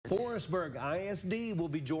Forestburg ISD will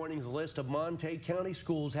be joining the list of Montague County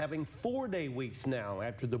schools having 4-day weeks now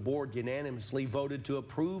after the board unanimously voted to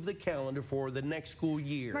approve the calendar for the next school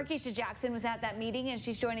year. Markeisha Jackson was at that meeting and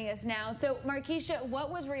she's joining us now. So Markeisha, what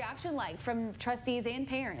was reaction like from trustees and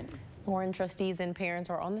parents? Lauren, trustees and parents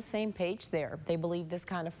are on the same page there. They believe this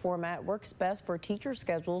kind of format works best for teacher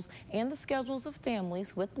schedules and the schedules of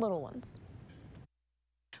families with little ones.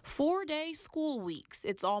 4-day school weeks.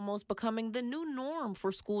 It's almost becoming the new norm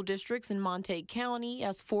for school districts in Montague County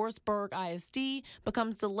as Forestburg ISD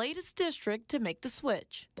becomes the latest district to make the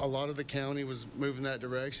switch. A lot of the county was moving that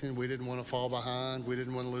direction. We didn't want to fall behind. We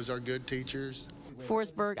didn't want to lose our good teachers.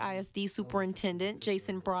 Forestburg ISD Superintendent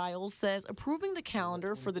Jason Briles says approving the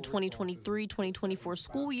calendar for the 2023-2024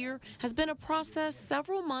 school year has been a process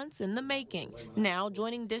several months in the making. Now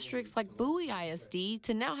joining districts like Bowie ISD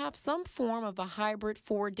to now have some form of a hybrid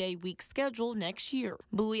 4-day week schedule next year.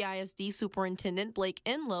 Bowie ISD Superintendent Blake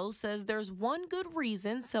Enlow says there's one good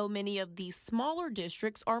reason so many of these smaller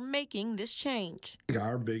districts are making this change.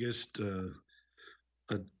 Our biggest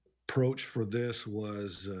approach for this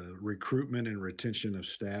was recruitment and retention of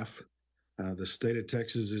staff. The state of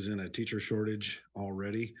Texas is in a teacher shortage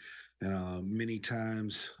already. Many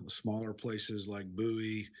times smaller places like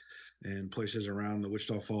Bowie and places around the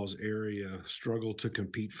Wichita Falls area struggle to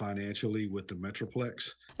compete financially with the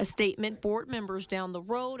Metroplex. A statement board members down the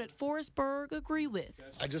road at Forestburg agree with.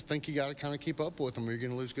 I just think you got to kind of keep up with them or you're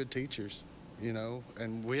going to lose good teachers. You know,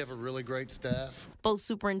 and we have a really great staff. Both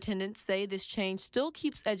superintendents say this change still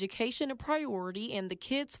keeps education a priority and the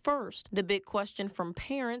kids first. The big question from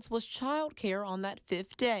parents was childcare on that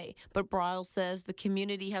 5th day. But Briles says the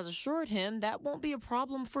community has assured him that won't be a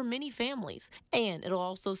problem for many families. And it'll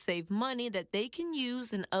also save money that they can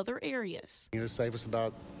use in other areas. It'll save us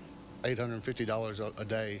about $850 a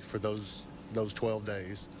day for those 12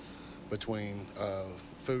 days between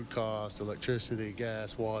food cost, electricity,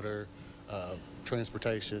 gas, water,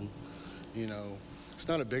 transportation. You know, it's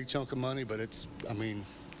not a big chunk of money, but it's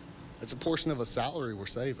a portion of a salary we're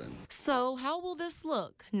saving. So how will this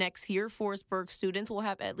look? Next year, Forestburg students will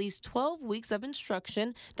have at least 12 weeks of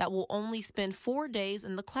instruction that will only spend 4 days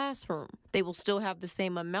in the classroom. They will still have the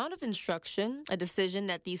same amount of instruction, a decision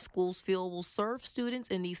that these schools feel will serve students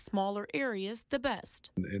in these smaller areas the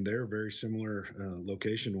best. And they're very similar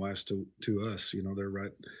location-wise to us. You know, they're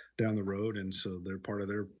right down the road, and so they're part of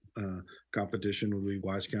their competition will be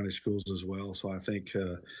Wise County schools as well. So I think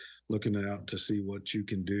looking out to see what you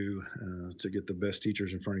can do to get the best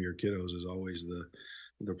teachers in front of your kiddos is always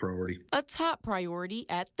the priority. A top priority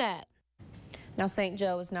at that. Now, St.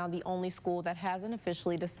 Joe is now the only school that hasn't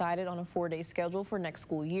officially decided on a 4-day schedule for next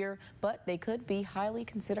school year, but they could be highly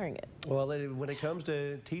considering it. Well, when it comes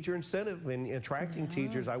to teacher incentive and attracting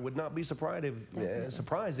teachers, I would not be surprised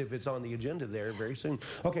if it's on the agenda there very soon.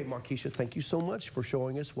 Okay, Markeisha, thank you so much for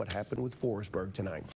showing us what happened with Forestburg tonight.